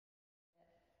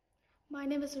My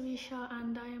name is Arisha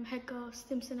and I am head girl of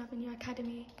Stimson Avenue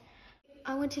Academy.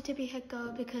 I wanted to be head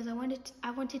girl because I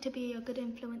wanted to be a good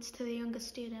influence to the younger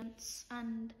students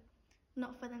and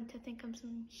not for them to think I'm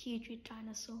some huge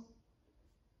dinosaur.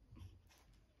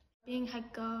 Being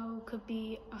head girl could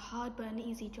be a hard but an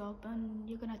easy job, and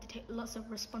you're gonna have to take lots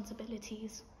of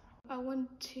responsibilities. I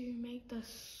want to make the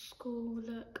school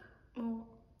look more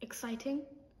exciting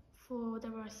for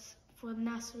for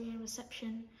nursery and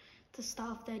reception to start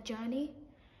off their journey,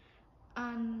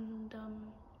 and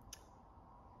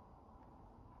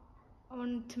I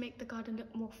want to make the garden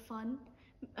look more fun,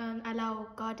 allow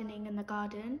gardening in the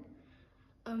garden,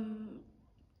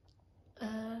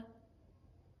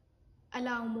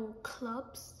 allow more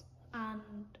clubs,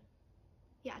 and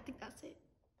yeah, I think that's it.